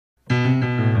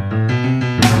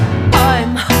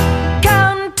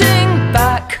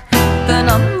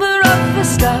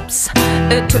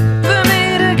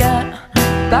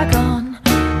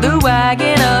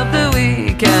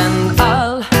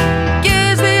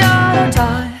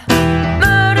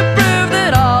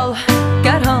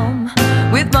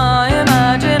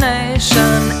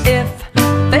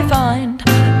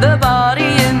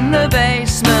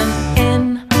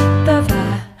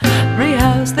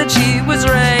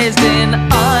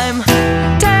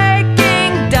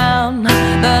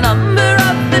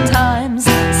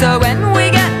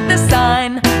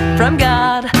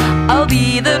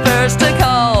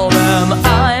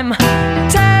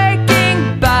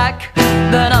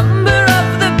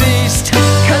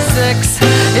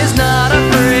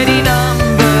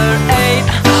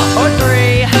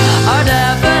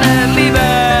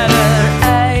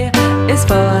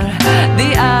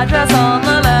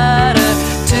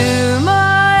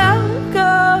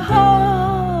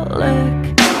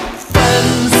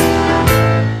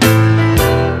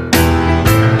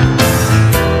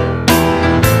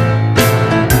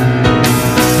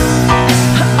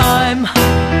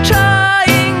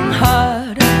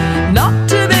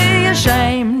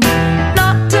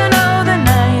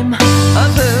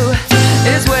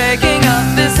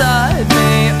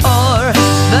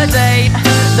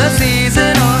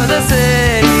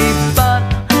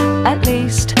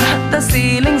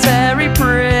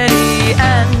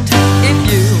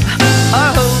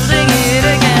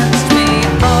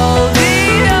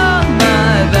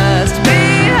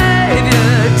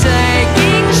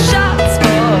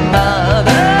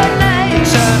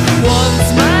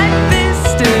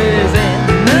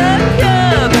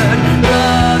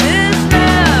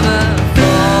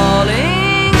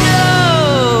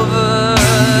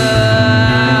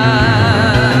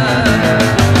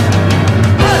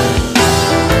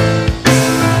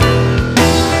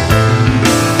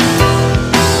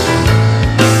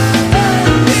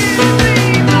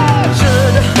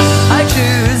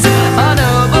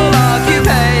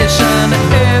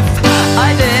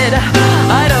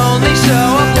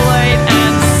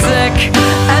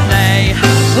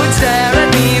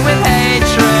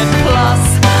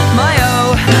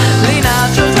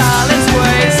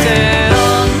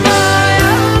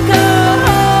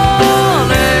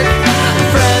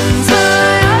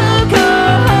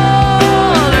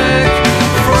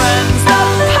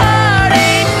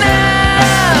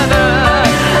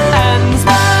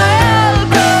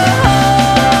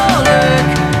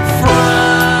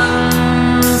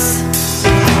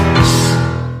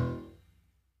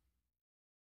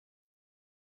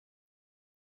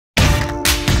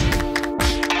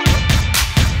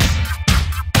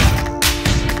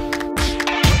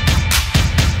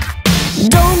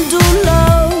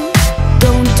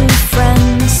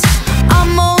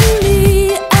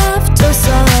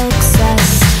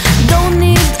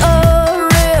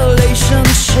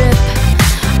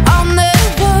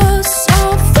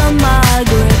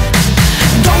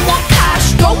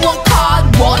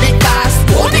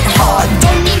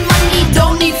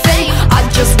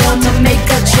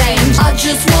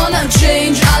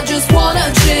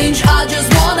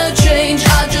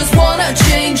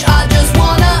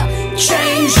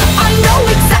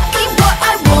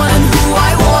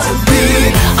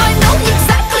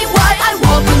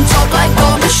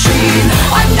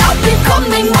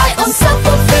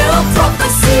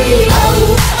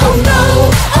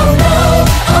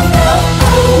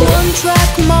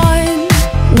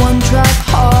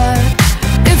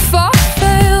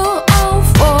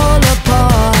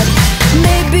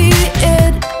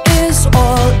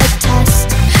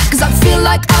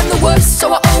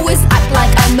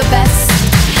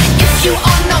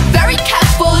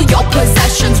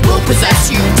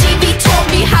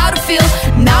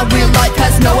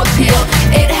appeal.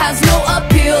 It has no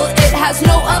appeal. It has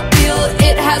no appeal.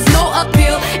 It has no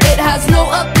appeal. It has no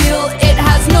appeal. It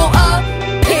has no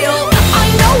appeal. I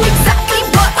know exactly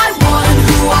what I want and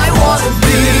who I want to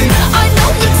be. I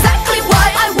know exactly why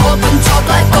I walk and talk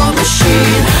like a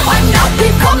machine. I'm now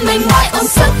becoming my own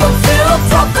self-fulfilled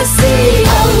prophecy.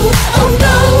 Oh, oh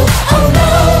no, oh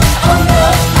no, oh no,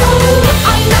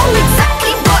 oh. I know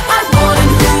exactly what I want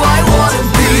and who I want to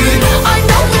be. I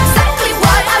know exactly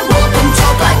why I walk and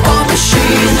talk like a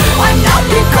machine. I'm now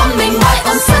becoming my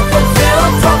own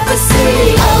self-fulfilled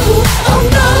prophecy. Oh, oh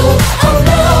no, oh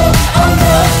no, oh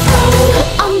no, oh.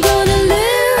 I'm gonna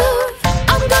live,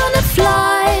 I'm gonna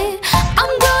fly,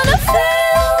 I'm gonna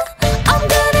fail, I'm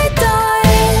gonna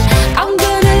die. I'm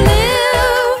gonna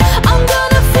live, I'm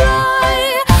gonna fly,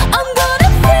 I'm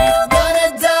gonna fail, gonna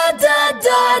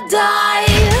die.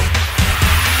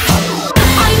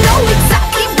 I know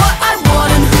exactly what I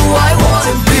want and who I want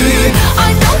to be. I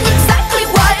know exactly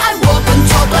why I walk and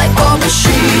talk like a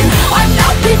machine. I'm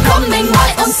now becoming my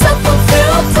own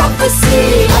self-fulfilled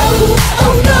prophecy. Oh,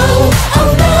 oh no,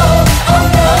 oh no, oh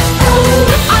no,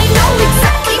 oh. I know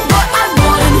exactly what I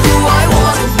want and who I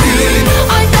want to be.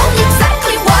 I know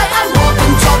exactly why I walk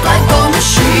and talk like a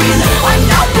machine. I'm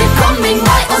now becoming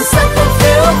my own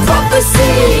self-fulfilled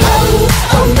prophecy. Oh,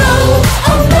 oh no,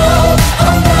 oh no,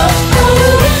 oh no,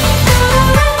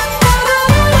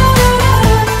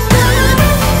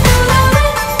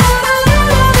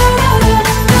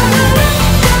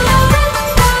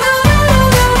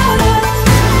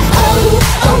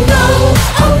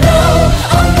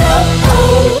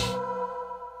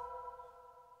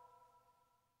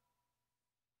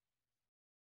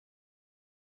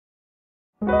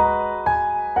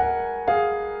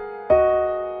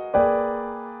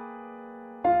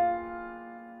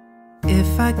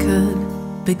 If I could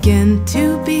begin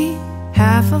to be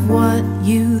half of what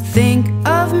you think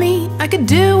of me, I could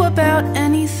do about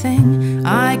anything.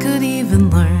 I could even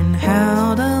learn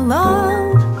how to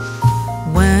love.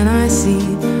 When I see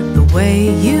the way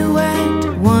you act,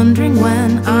 wondering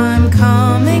when I'm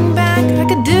coming back, I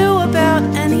could do about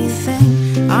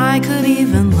anything. I could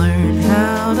even learn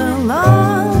how to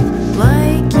love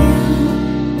like you.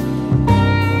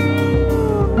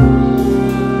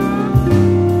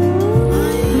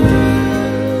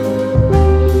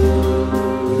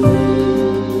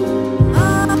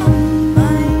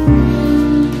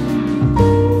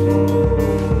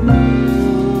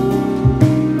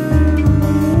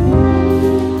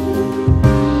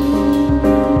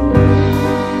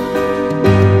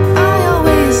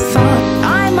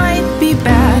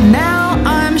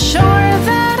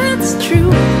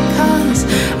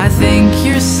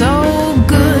 So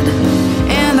good,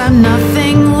 and I'm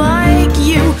nothing like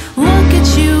you. Look at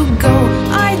you go,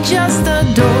 I just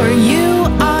adore you.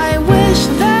 I wish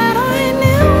that I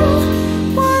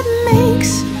knew what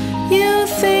makes you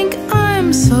think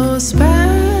I'm so special.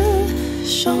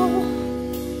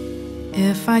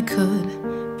 If I could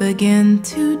begin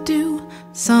to do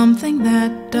something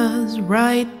that does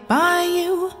right by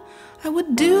you, I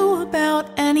would do about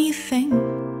anything.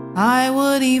 I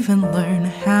would even learn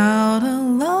how to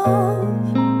love.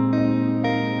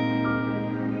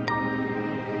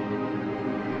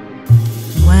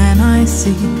 When I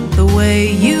see the way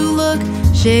you look,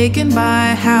 shaken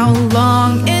by how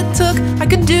long it took, I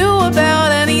could do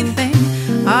about anything.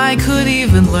 I could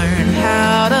even learn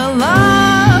how to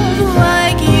love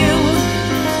like you.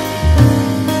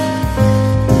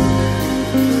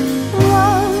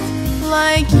 Love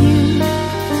like you.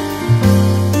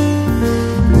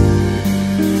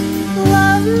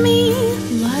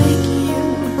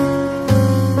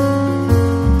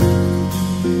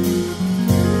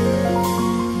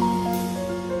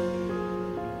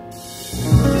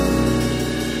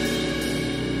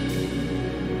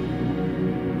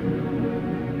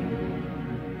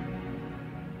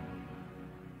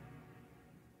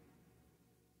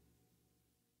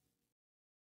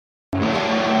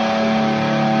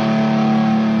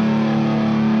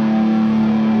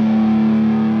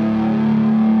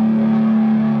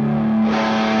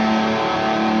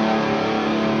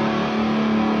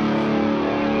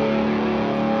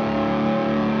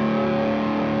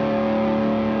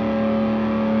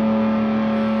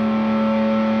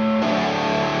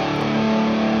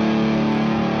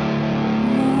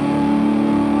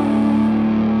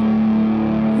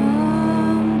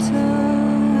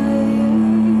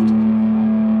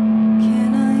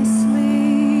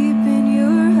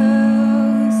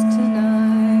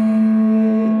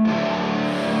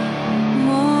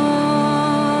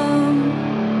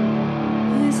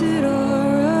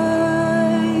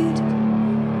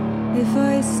 If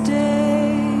I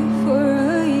stay for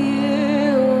a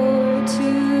year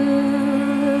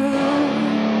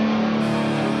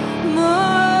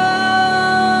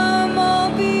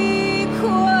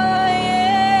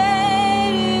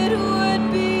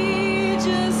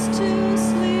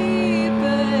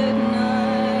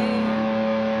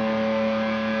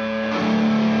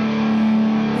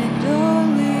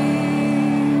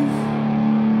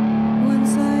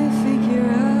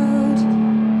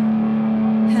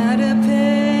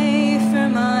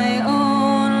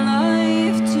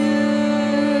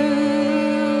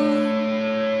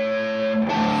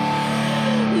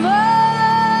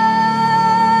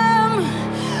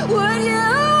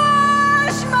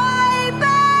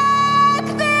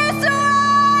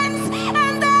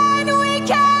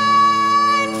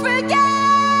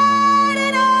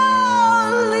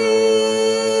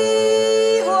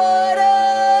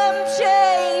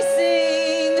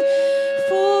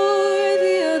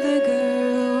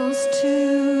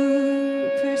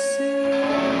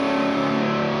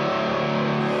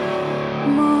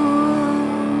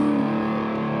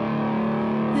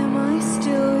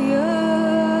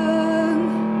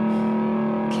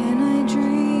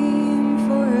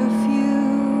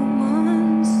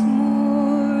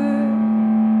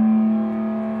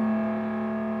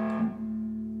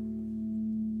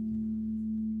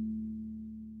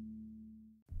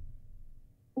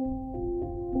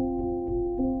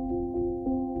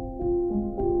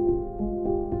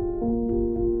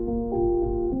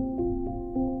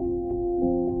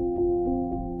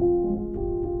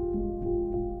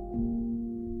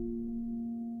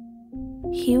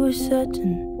was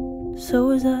certain, so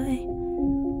was I.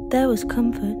 There was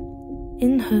comfort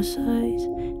in her sighs.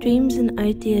 Dreams and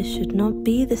ideas should not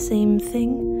be the same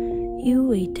thing. You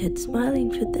waited, smiling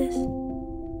for this.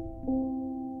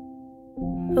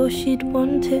 Oh, she'd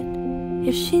want it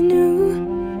if she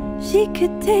knew she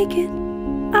could take it.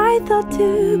 I thought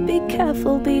to be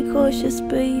careful, be cautious,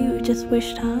 but you just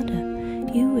wished harder.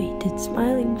 You waited,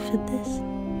 smiling for this.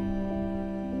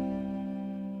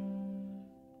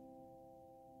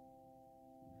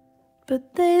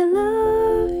 But they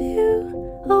love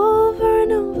you over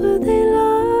and over, they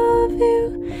love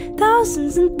you.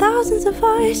 Thousands and thousands of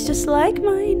eyes just like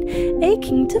mine,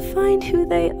 aching to find who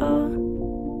they are.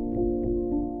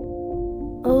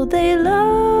 Oh, they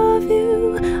love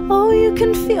you, oh, you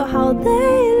can feel how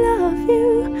they love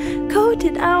you.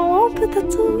 Coated and warm, but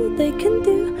that's all they can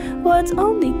do. Words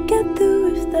only get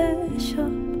through if they're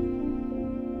sharp.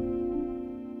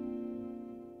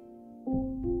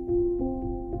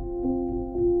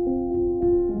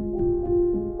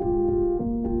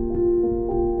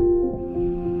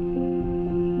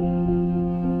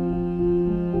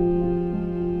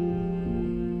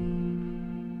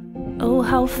 Oh,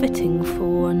 how fitting for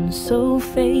one so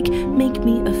fake. Make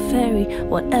me a fairy,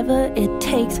 whatever it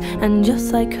takes. And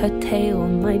just like her tale,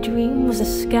 my dream was a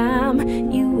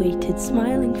scam. You waited,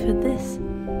 smiling for this.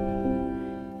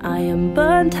 I am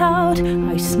burnt out,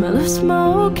 I smell of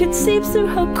smoke. It seeps through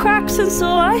her cracks and so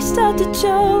I start to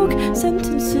choke.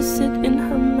 Sentences sit in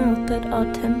her mouth that are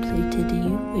templated.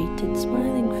 You waited,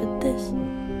 smiling for this.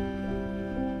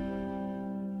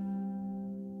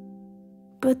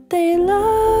 But they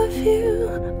love you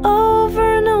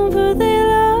over and over, they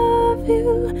love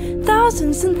you.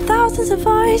 Thousands and thousands of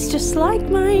eyes just like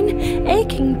mine,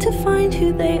 aching to find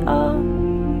who they are.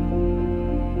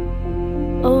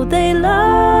 Oh, they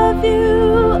love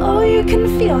you, oh, you can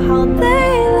feel how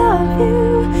they love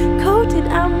you. Coated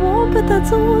and warm, but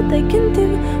that's all they can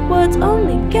do. Words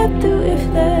only get through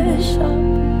if they're sharp.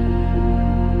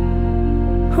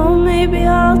 Oh, maybe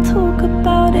I'll talk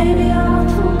about it, maybe I'll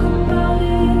talk about it.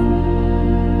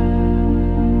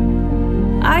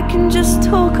 I can just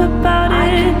talk about it, I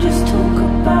can just talk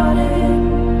about it.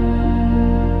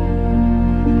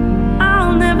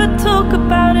 I'll never talk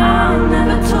about it, I'll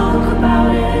never talk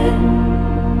about it.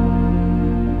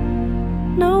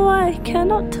 No, I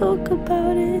cannot talk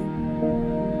about it.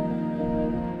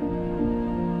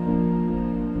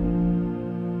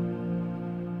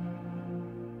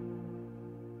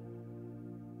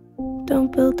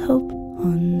 Don't build hope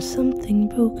on something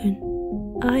broken.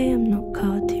 I am not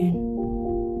cartoon.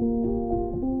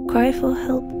 Cry for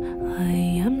help, I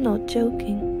am not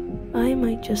joking. I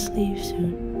might just leave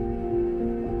soon.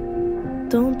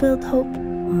 Don't build hope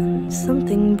on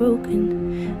something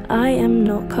broken. I am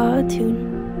not cartoon.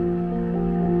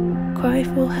 Cry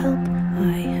for help,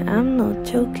 I am not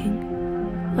joking.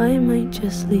 I might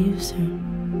just leave soon.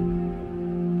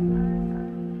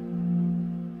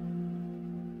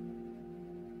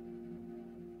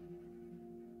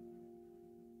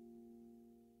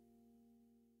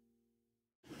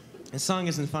 This song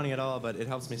isn't funny at all, but it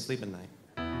helps me sleep at night.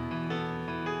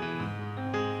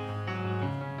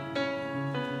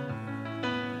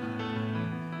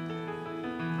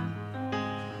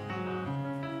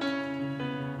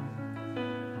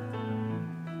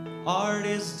 Art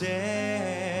is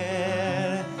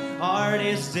dead, art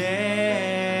is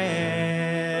dead,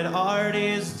 art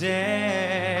is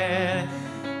dead,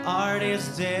 art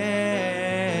is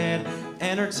dead.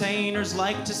 Entertainers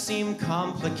like to seem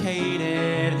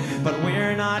complicated, but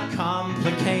we're not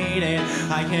complicated.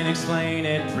 I can explain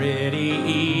it pretty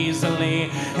easily.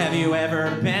 Have you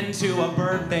ever been to a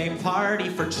birthday party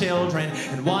for children,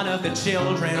 and one of the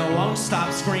children won't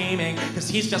stop screaming because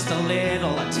he's just a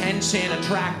little attention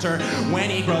attractor? When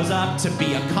he grows up to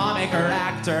be a comic or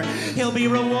actor, he'll be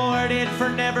rewarded for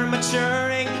never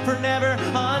maturing, for never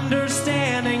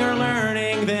understanding or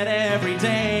learning that every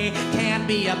day can't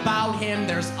be about him.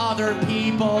 There's other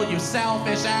people, you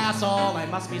selfish asshole. I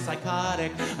must be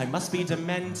psychotic, I must be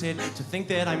demented to think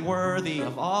that I'm worthy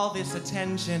of all this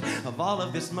attention, of all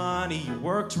of this money you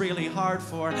worked really hard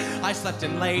for. I slept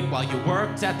in late while you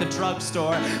worked at the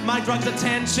drugstore. My drug's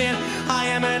attention, I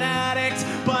am an addict,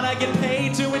 but I get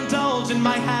paid to indulge in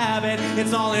my habit.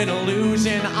 It's all an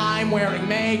illusion. I'm wearing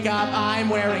makeup, I'm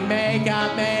wearing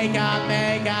makeup, makeup,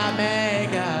 makeup,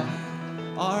 makeup.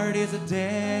 Art is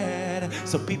dead,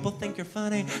 so people think you're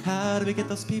funny. How do we get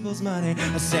those people's money?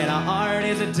 I said our art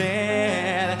is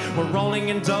dead. We're rolling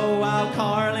in dough while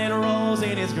Carlin rolls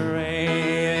in his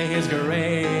grave, his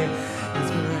grave, his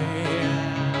grave.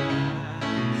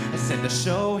 I said And the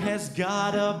show has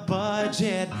got a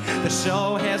budget. The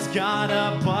show has got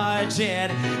a budget.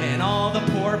 And all the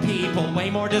poor people, way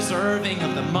more deserving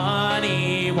of the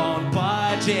money, won't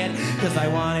budget. Cause I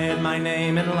wanted my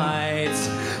name in lights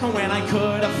when I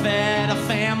could have fed a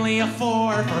family of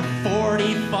 4 for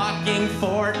 40 fucking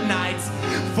fortnights.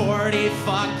 40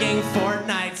 fucking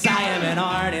fortnights. I am an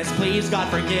artist, please God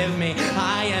forgive me.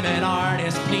 I am an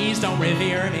artist, please don't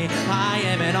revere me. I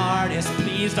am an artist,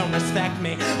 please don't respect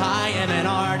me. I am an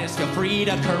artist, feel free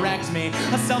to correct me.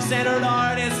 A self-centered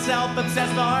artist,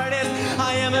 self-obsessed artist.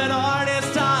 I am an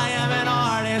artist, I am an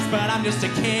artist. But I'm just a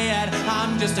kid,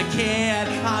 I'm just a kid,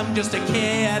 I'm just a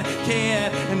kid,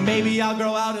 and maybe I'll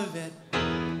grow out of it.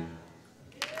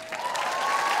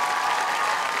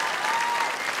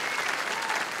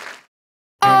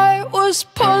 I was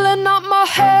pulling out my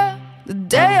hair the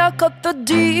day I cut the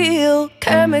deal.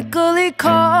 Chemically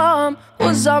calm,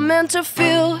 was I meant to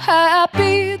feel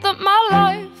happy that my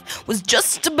life was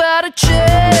just about to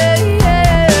change?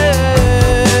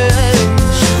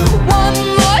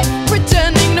 One life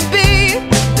pretending to be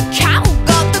the cow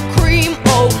got the cream.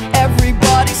 Oh,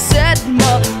 everybody said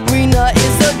Marina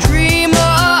is a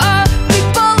dreamer.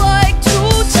 People like to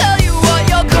tell you what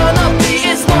you're gonna be.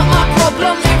 It's not my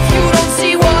problem if you don't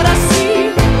see what I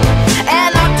see,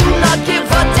 and I do not give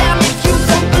a damn if you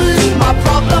don't believe. My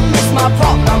problem is my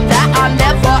problem, that I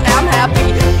never am happy.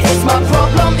 It's my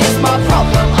problem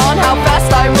on how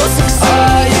fast I will succeed.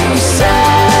 Are you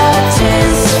satisfied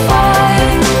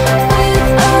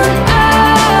with an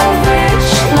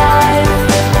average life?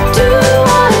 Do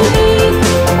I need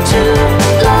to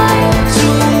lie to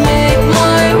make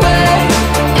my way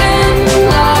in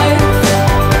life?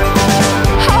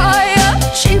 High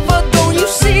achiever, don't you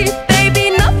see? Baby,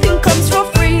 nothing comes for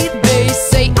free. They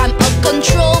say I'm a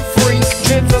control freak,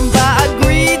 driven by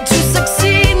greed to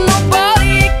succeed.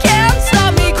 Nobody can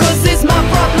stop me, cause it's my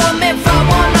problem if I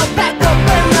wanna pack up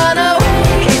and run away.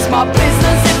 It's my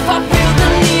business if I feel the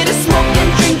need to smoke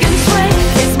and drink and sway.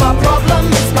 It's my problem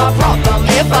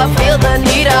if I feel the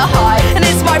need to hide. And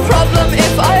it's my problem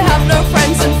if I have no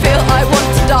friends and feel I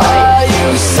want to die. Are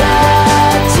you satisfied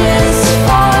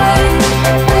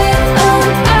with an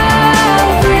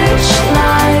average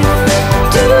life?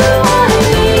 Do I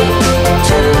need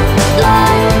to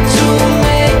lie to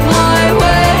make my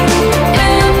way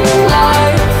in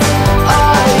life?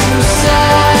 Are you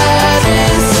satisfied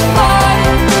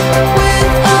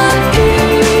with an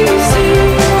easy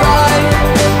ride?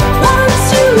 Once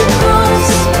you cross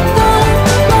the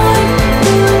line,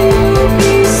 will you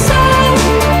be satisfied?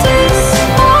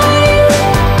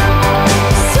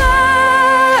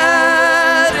 Sad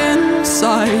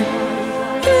inside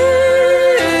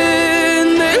in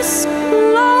this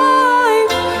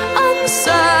life,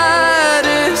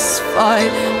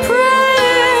 unsatisfied,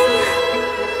 praying.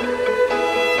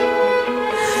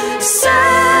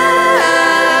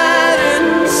 Sad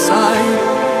inside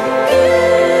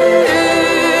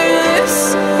this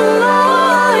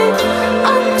life,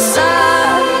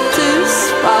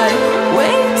 unsatisfied,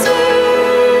 waiting.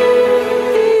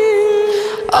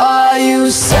 Are you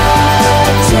satisfied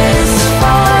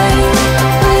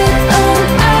with an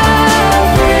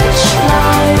average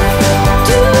life?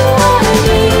 Do I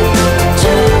need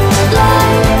to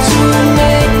lie to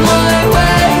make my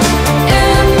way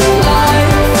in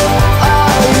life?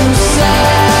 Are you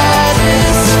satisfied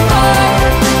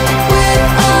with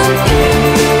an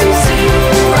easy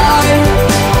ride?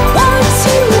 Once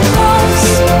you cross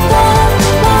the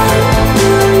line,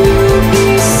 will you be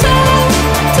satisfied?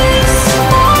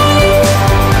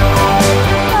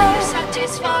 Are you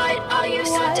satisfied? Are you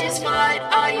satisfied?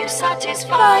 Are you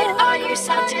satisfied? Are you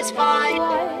satisfied?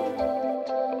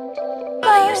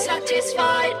 Are you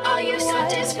satisfied? Are you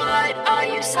satisfied? Are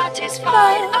you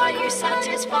satisfied? Are you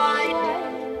satisfied?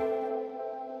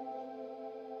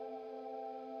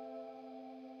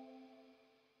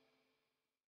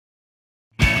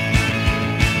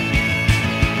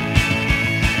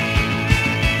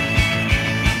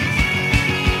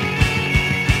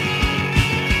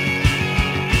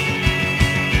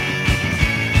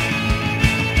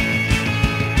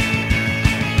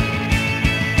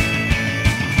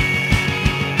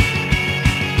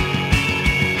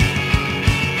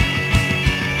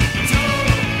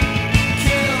 Don't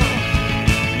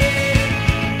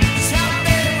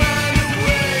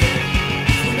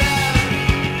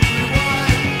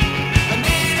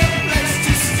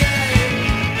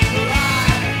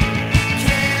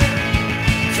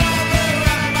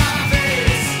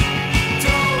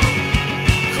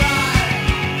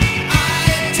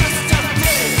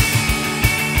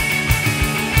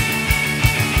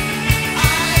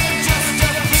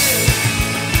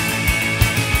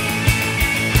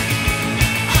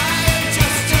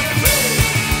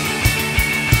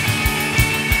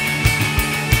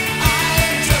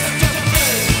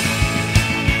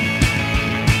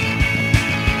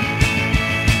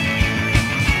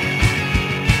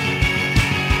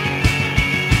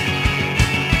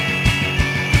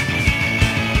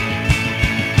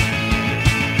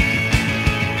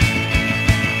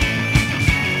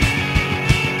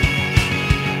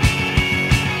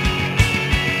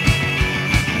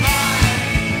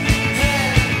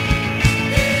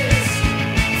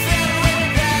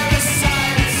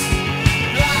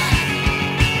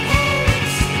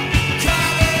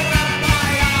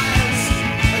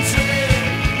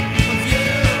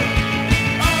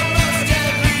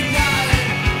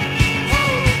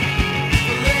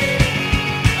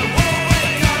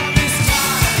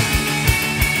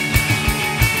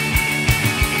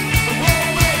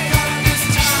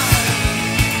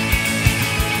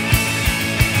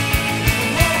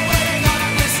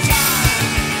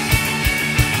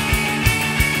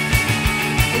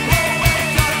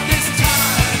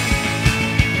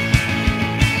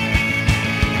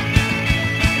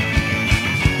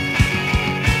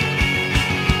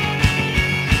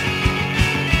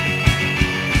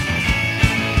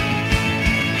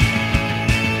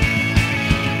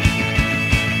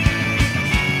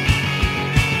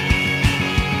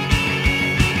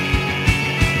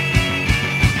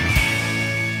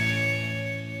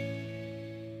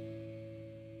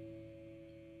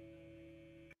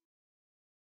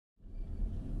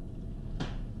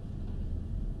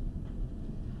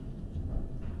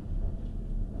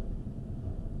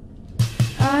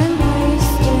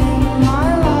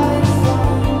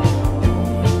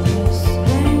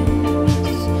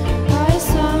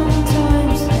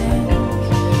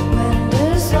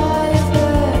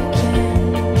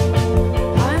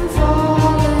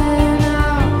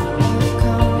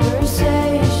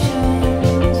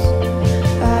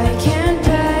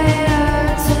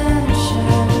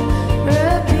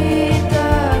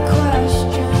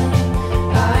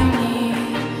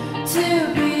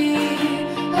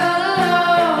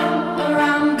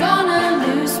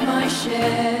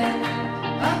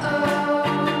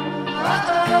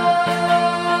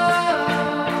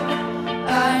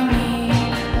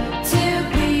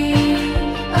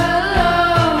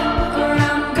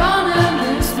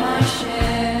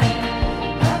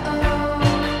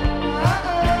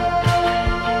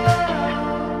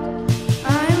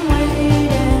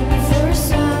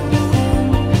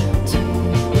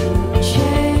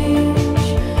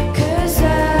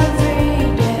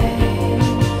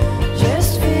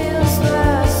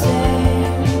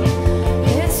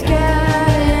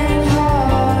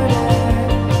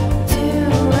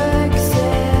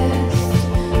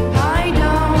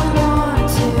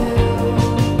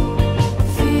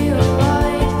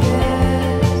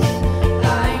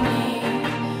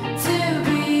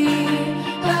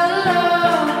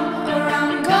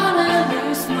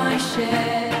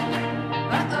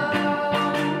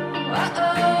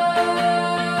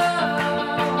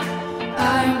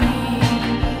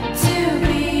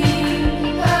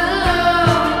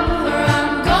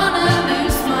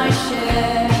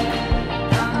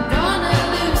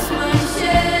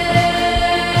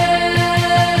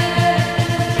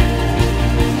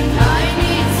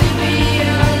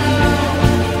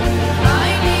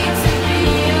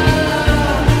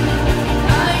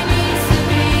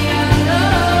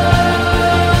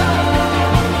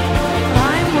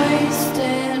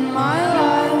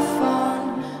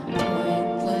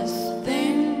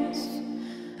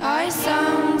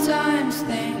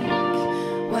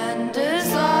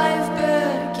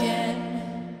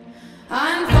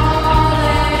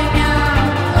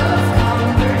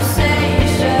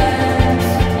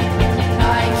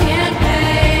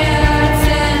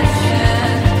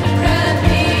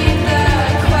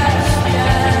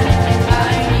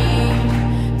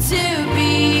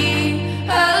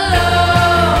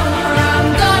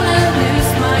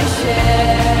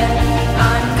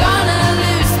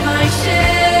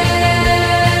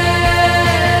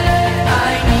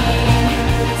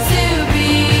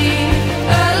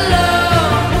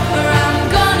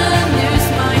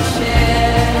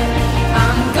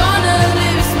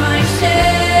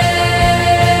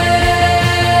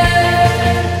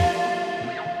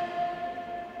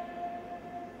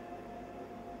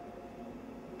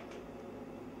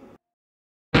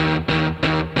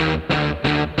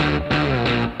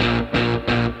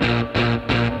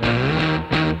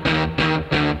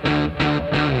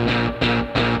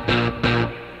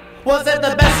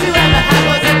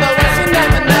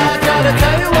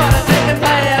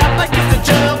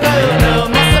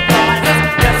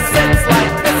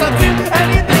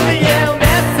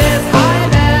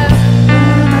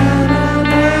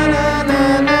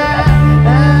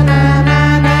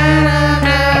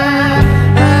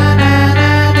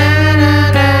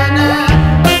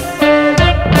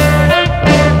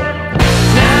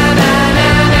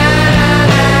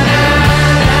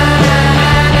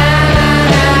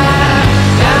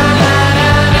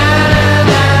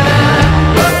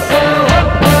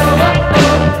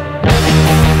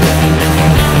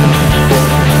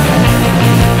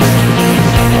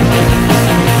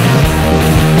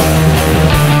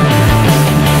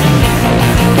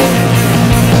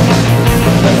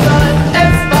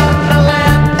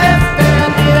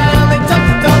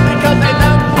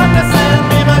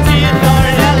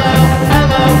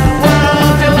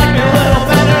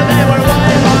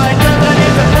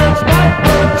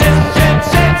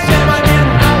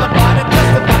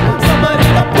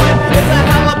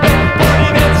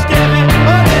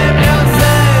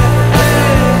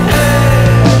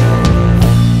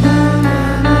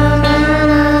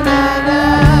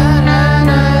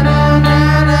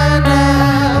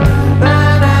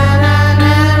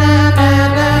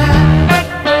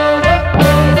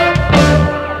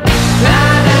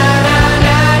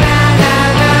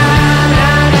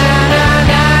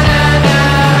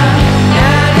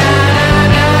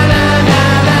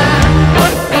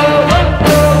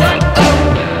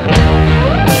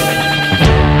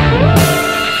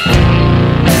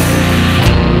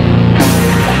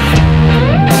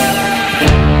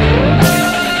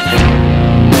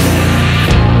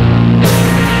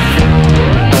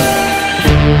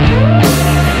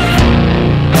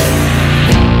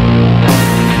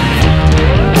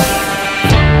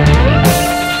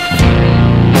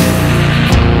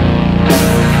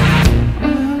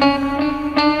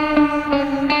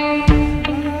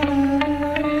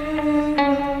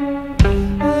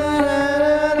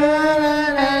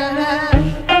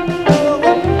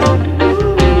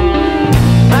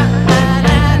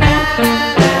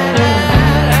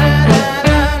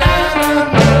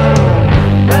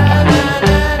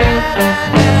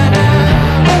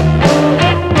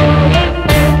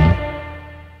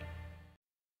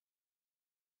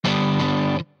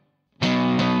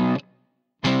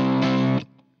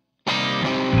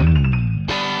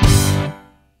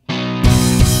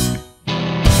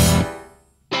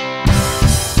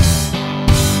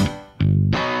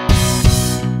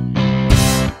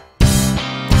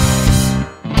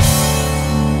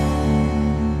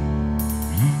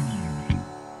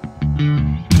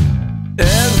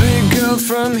Every girl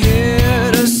from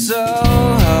here to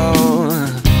Soho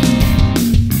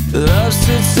loves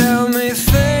to tell me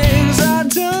things I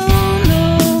don't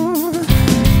know.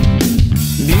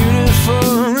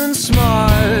 Beautiful and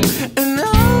smart and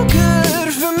no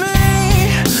good for me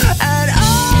at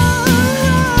all.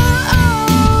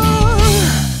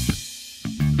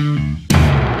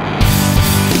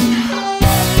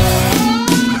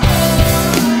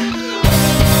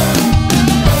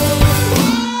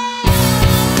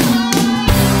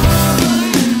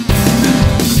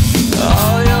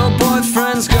 All your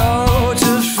boyfriends go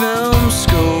to film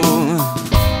school.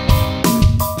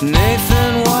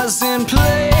 Nathan was in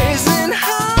plays in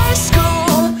high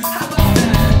school. How about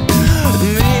that?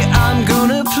 Me, I'm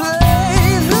gonna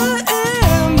play the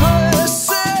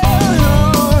imbecile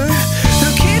who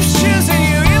keeps choosing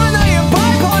you even though you're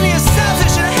bipolar, you're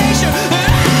selfish and hate you.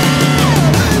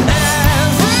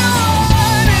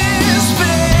 Everyone is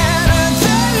better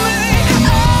than me.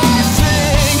 I think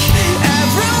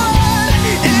everyone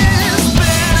is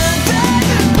better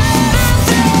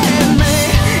than me.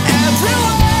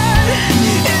 Everyone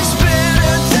is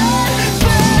better than me.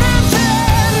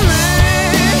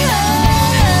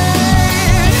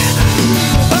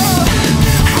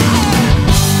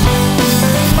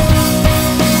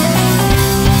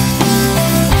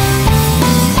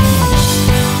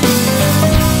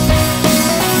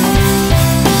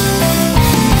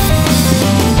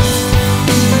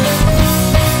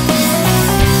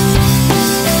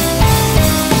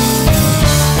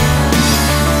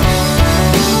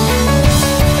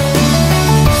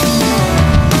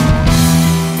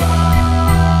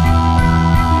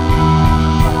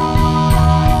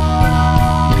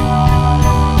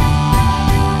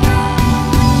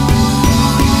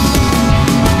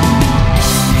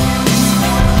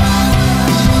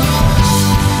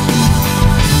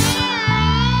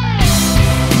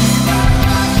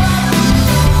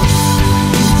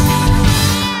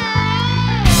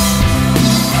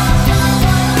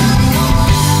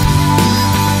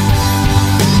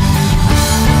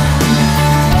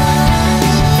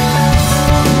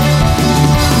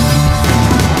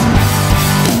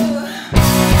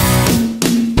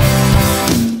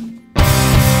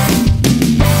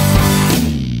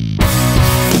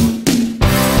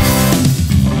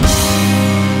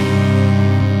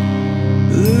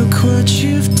 Look what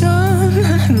you've done,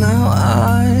 now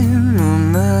I'm a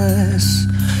mess.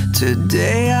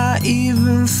 Today I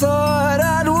even thought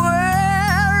I'd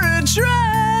wear a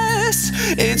dress.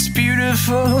 It's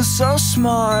beautiful, so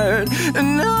smart,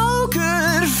 and no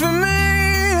good for me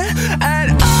at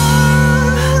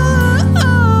all.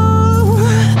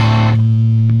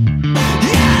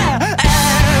 Yeah,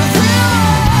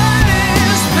 everyone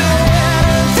is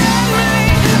better than me.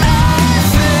 I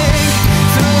think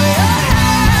throw your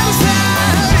hands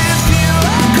out if you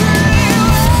agree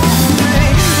with me.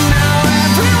 Now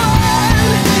everyone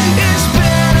is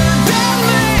better than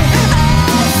me.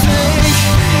 I think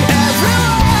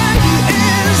everyone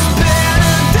is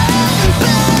better than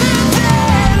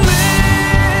me.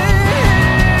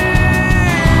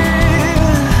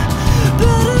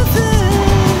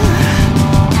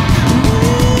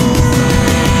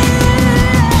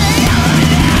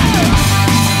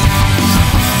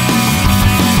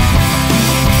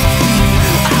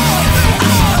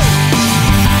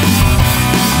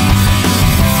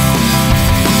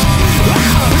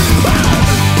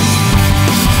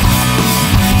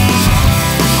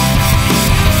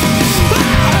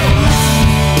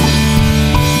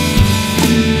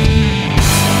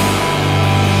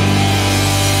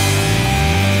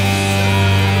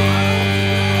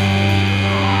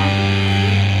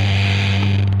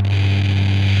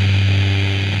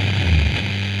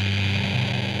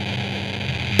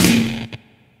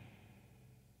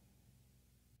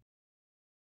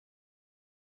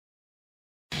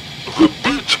 The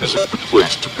beach is a good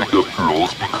place to pick up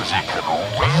girls because you can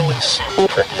really see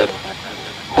that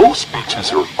most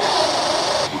beaches are with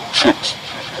chicks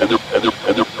and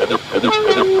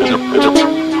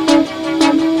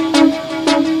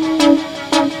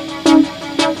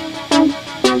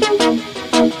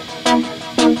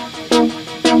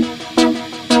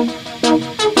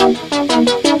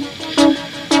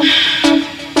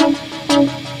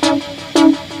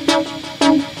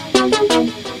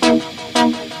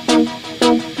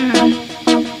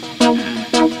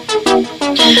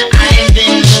I've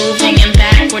been moving in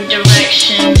backward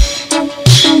directions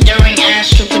during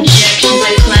astral projections.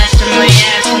 I plastered my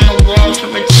ass on the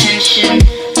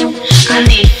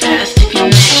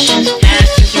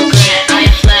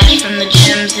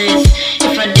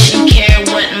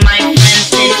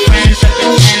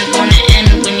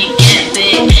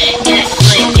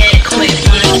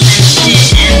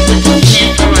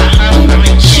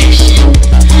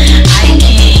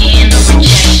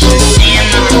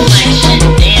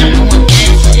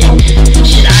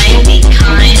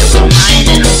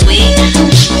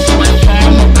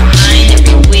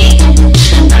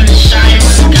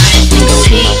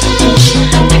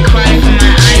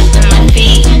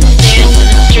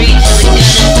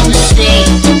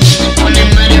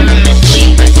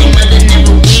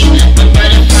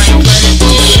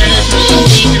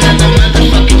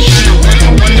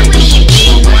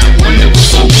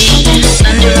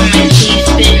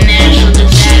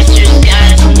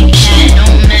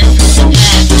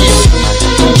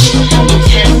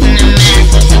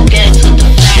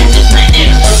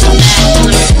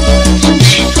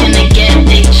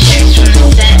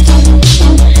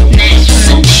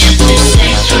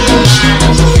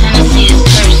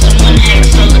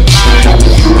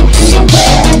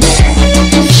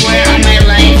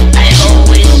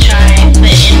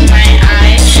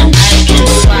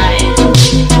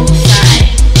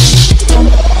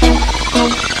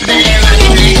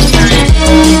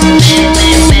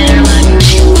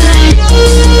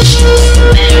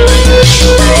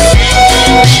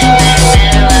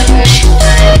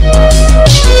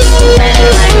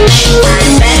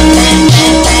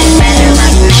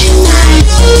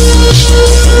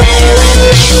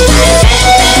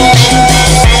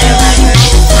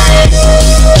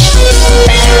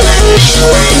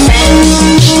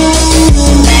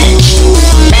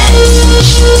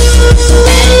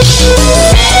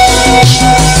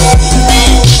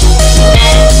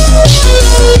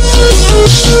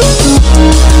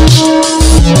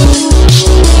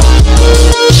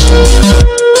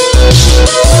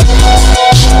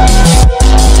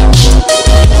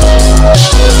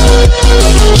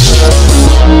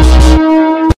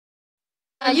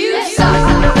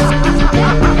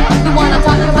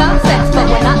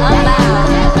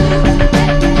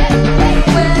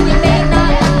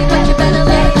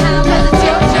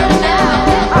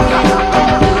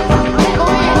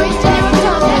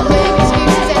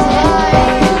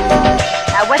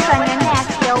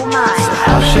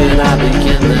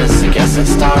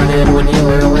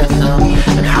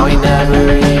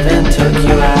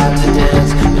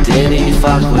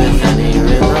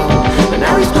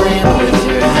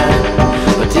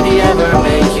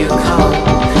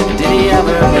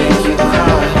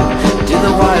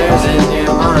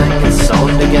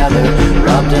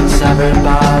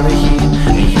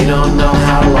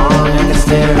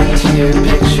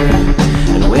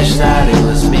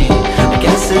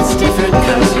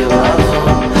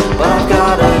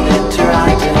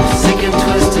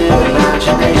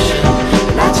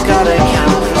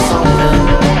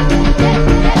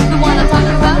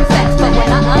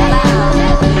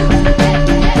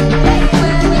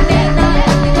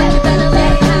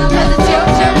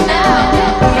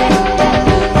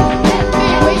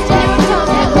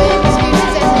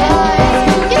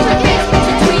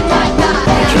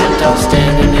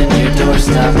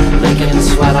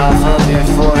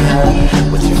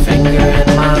bed with your finger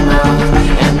in my mouth,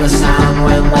 and the sound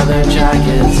when leather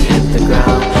jackets hit the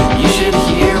ground. You should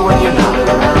hear when you're not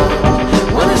around,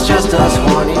 when it's just us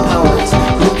horny poets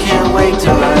who can't wait to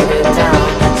write it down.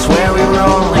 Swear we were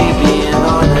only being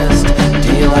honest. Do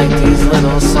you like these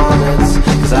little sonnets?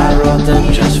 'Cause I wrote them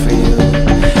just for you.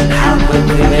 How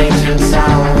quickly they turn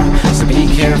sour, so be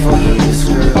careful who you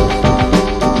screw.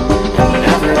 And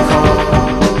never call.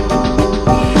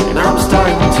 And I'm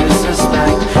starting to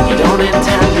suspect you don't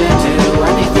intend to do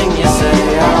anything you say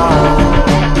at all.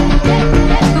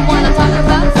 We wanna talk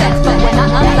about sex, but we're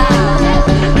not allowed.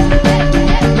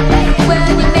 Well,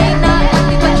 you may not like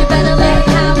me, but you better learn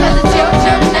how, 'cause it's your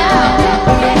turn now.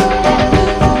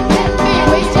 You're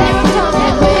wasting your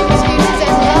time with excuses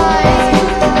and lies.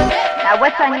 Now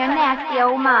what's on your nasty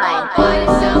old mind? By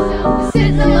yourself,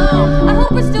 sitting alone. I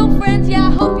hope we're still friends, yeah,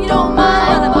 I hope you don't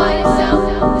mind. By yourself,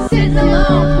 sitting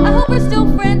alone. I hope we're still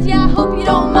friends, yeah, I hope you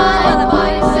don't mind. By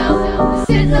yourself,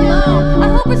 sitting alone. I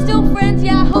hope we're still friends,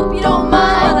 yeah, I hope you don't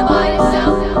mind. By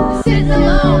yourself, sitting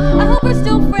alone. I hope we're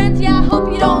still friends, yeah, I hope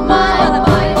you don't mind.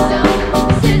 By yourself,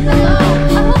 sitting alone.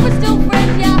 I hope we're still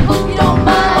friends, yeah, I hope you don't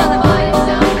mind. By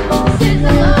yourself, sitting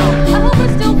alone. I hope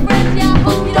we're still friends, yeah, I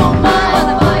hope you don't mind.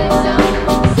 By yourself,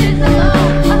 sitting alone.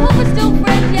 I hope we're still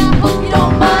friends, yeah, I hope you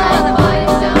don't mind. By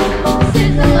yourself,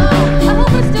 sitting alone. I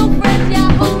hope we're still friends, yeah,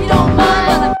 I hope you don't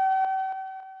mind.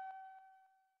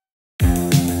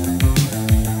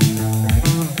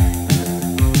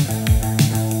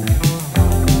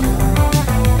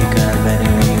 You could have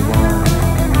anyone you want.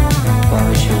 Why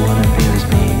would you wanna be with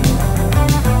me?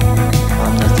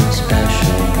 I'm nothing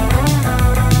special.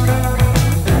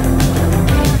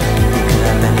 You could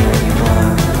have anyone you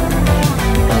want.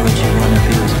 Why would you wanna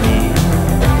be with me?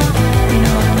 You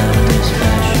know I'm nothing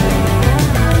special.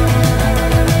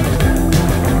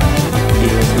 Be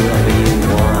with whoever you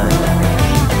want.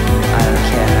 I don't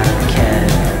care, I don't care.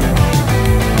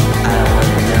 I don't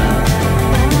wanna know.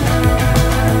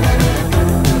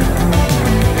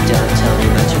 Don't tell me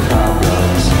about your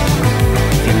problems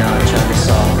if you're not trying to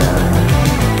solve them.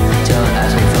 Don't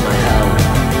ask me for my help.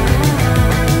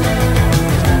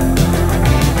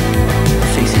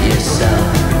 Fix it yourself.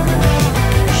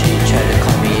 She tried to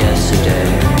call me yesterday,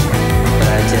 but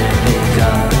I didn't pick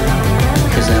up,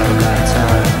 'cause I don't got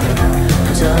time.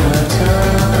 I don't have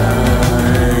time.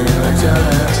 I don't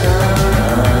have time.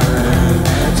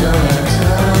 I don't have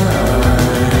time.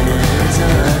 I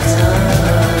don't have time.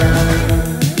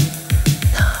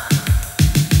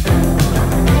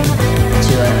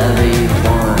 Do whatever you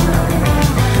want.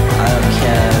 I don't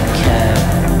care, I don't care.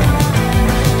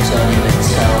 Don't even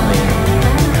tell me.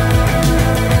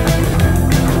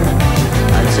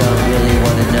 I don't really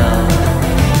wanna know.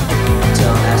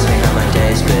 Don't ask me how my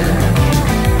day's been.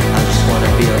 I just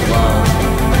wanna be alone.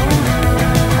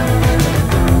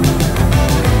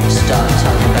 Stop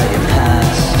talking about your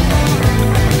past.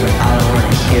 I don't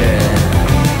wanna hear it.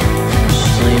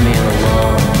 Just leave me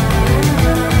alone.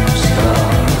 Just go.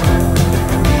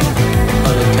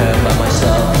 I don't care about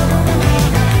myself,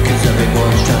 'cause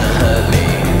everyone's trying to hurt me.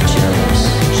 Jealous,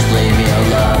 just leave me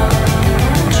alone.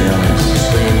 Jealous, just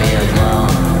leave me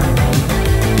alone.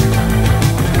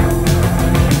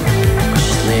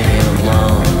 Just leave me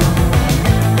alone.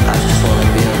 I just wanna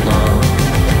be alone.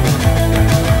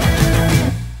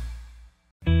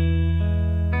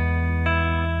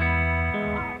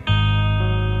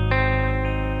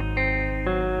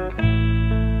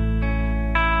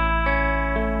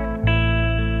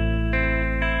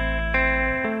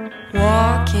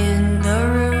 Walk in the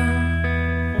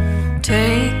room,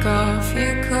 take off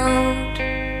your coat.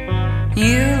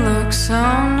 You look so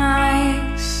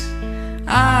nice,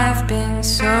 I've been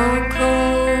so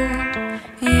cold.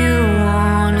 You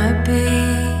wanna be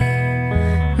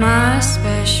my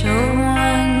special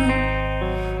one.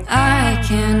 I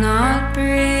cannot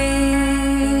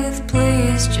breathe,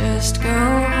 please just go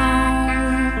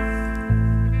home.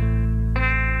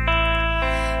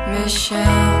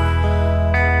 Michelle,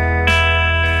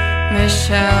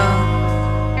 Michelle,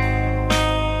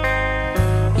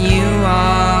 you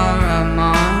are a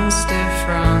monster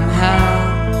from hell.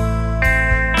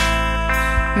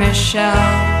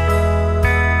 Michelle,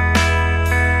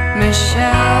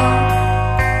 Michelle,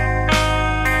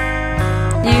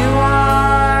 you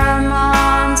are a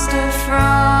monster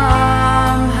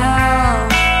from hell.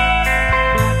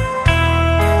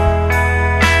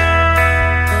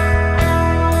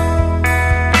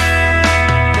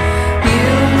 You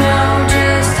know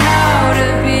just how to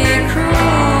be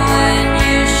cruel when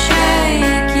you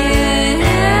shake your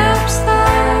hips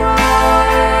that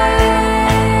way.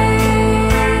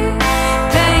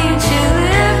 Paint your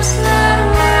lips that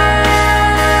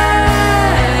way.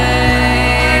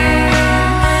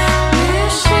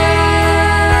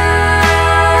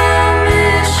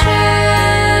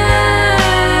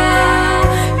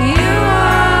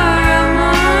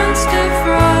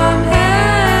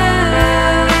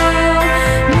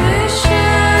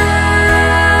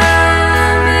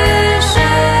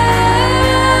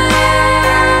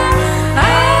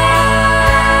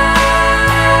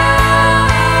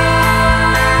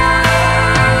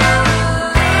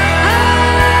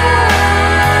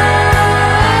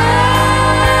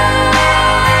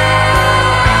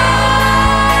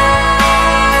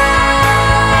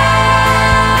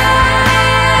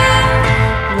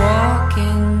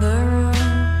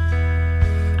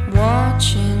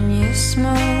 watching you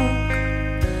smoke.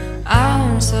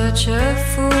 I'm such a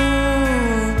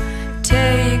fool.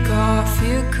 Take off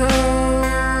your coat.